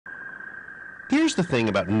Here's the thing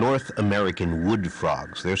about North American wood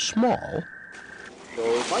frogs. They're small. So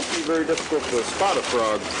it might be very difficult to spot a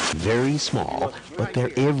frog. Very small, but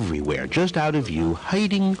they're everywhere, just out of view,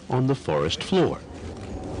 hiding on the forest floor.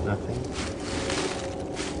 Nothing.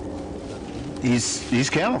 He's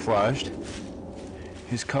camouflaged.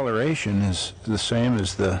 His coloration is the same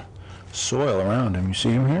as the soil around him. You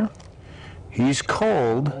see him here? He's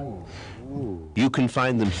cold. You can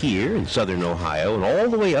find them here in southern Ohio and all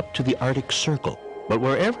the way up to the Arctic Circle. But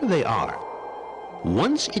wherever they are,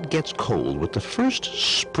 once it gets cold with the first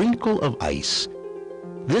sprinkle of ice,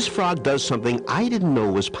 this frog does something I didn't know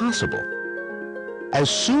was possible. As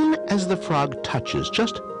soon as the frog touches,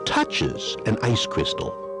 just touches an ice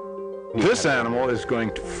crystal, This animal is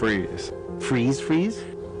going to freeze. Freeze?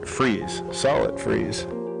 Freeze. Solid freeze.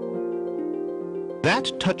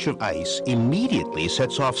 that touch of ice immediately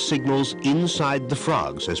sets off signals inside the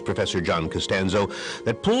frog, says Professor John Costanzo,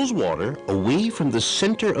 that pulls water away from the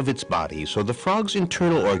center of its body, so the frog's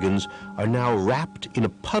internal organs are now wrapped in a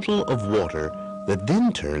puddle of water that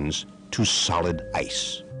then turns to solid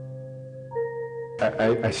ice.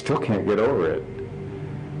 I still can't get over it.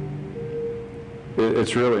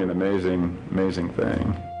 It's really an amazing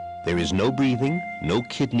thing. There is no breathing, no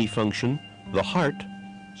kidney function. The heart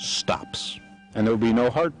stops. And there'll be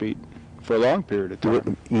no heartbeat for a long period of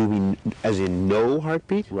time. You mean as in no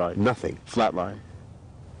heartbeat? Right. Nothing. Flatline.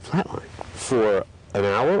 Flatline. For an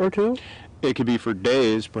hour or two? It could be for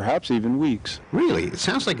days, perhaps even weeks. Really? It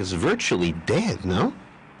sounds like it's virtually dead, no?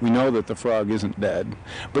 We know that the frog isn't dead,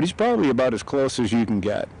 but he's probably about as close as you can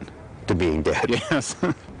get. To being dead. Yes.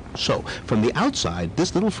 So, from the outside,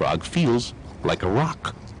 this little frog feels like a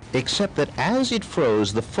rock. Except that as it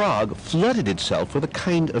froze, the frog flooded itself with a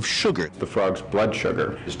kind of sugar. The frog's blood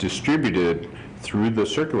sugar is distributed through the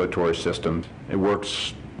circulatory system. It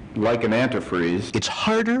works like an antifreeze. It's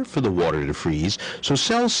harder for the water to freeze, so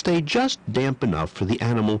cells stay just damp enough for the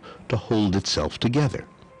animal to hold itself together.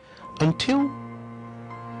 Until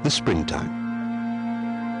the springtime,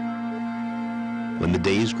 when the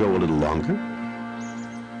days grow a little longer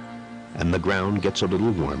and the ground gets a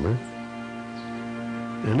little warmer.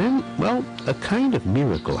 And then, well, a kind of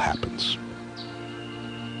miracle happens.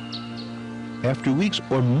 After weeks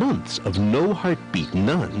or months of no heartbeat,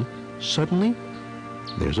 none, suddenly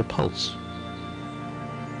there's a pulse.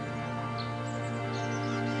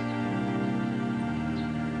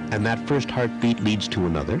 And that first heartbeat leads to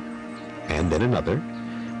another, and then another.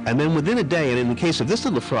 And then within a day, and in the case of this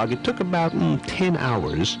little frog, it took about 10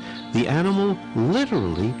 hours, the animal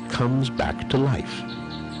literally comes back to life.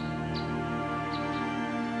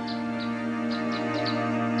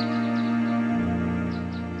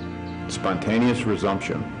 Spontaneous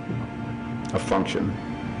resumption of function.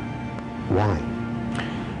 Why?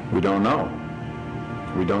 We don't know.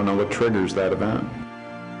 We don't know what triggers that event.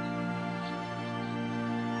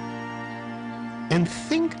 And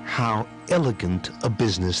think how elegant a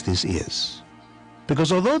business this is.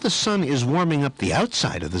 Because although the sun is warming up the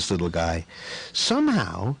outside of this little guy,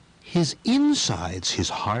 somehow his insides, his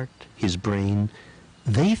heart, his brain,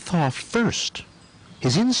 they thaw first.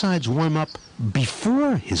 His insides warm up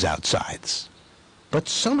before his outsides. But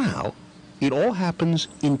somehow it all happens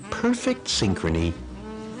in perfect synchrony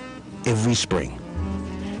every spring.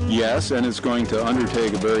 Yes, and it's going to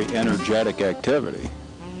undertake a very energetic activity.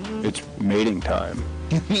 It's mating time.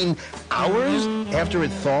 You mean hours after it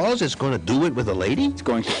thaws, it's going to do it with a lady? It's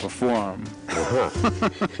going to perform.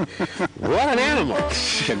 What an animal!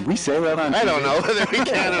 Can we say that on TV? I don't know whether we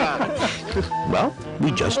can or not. Well,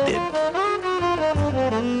 we just did.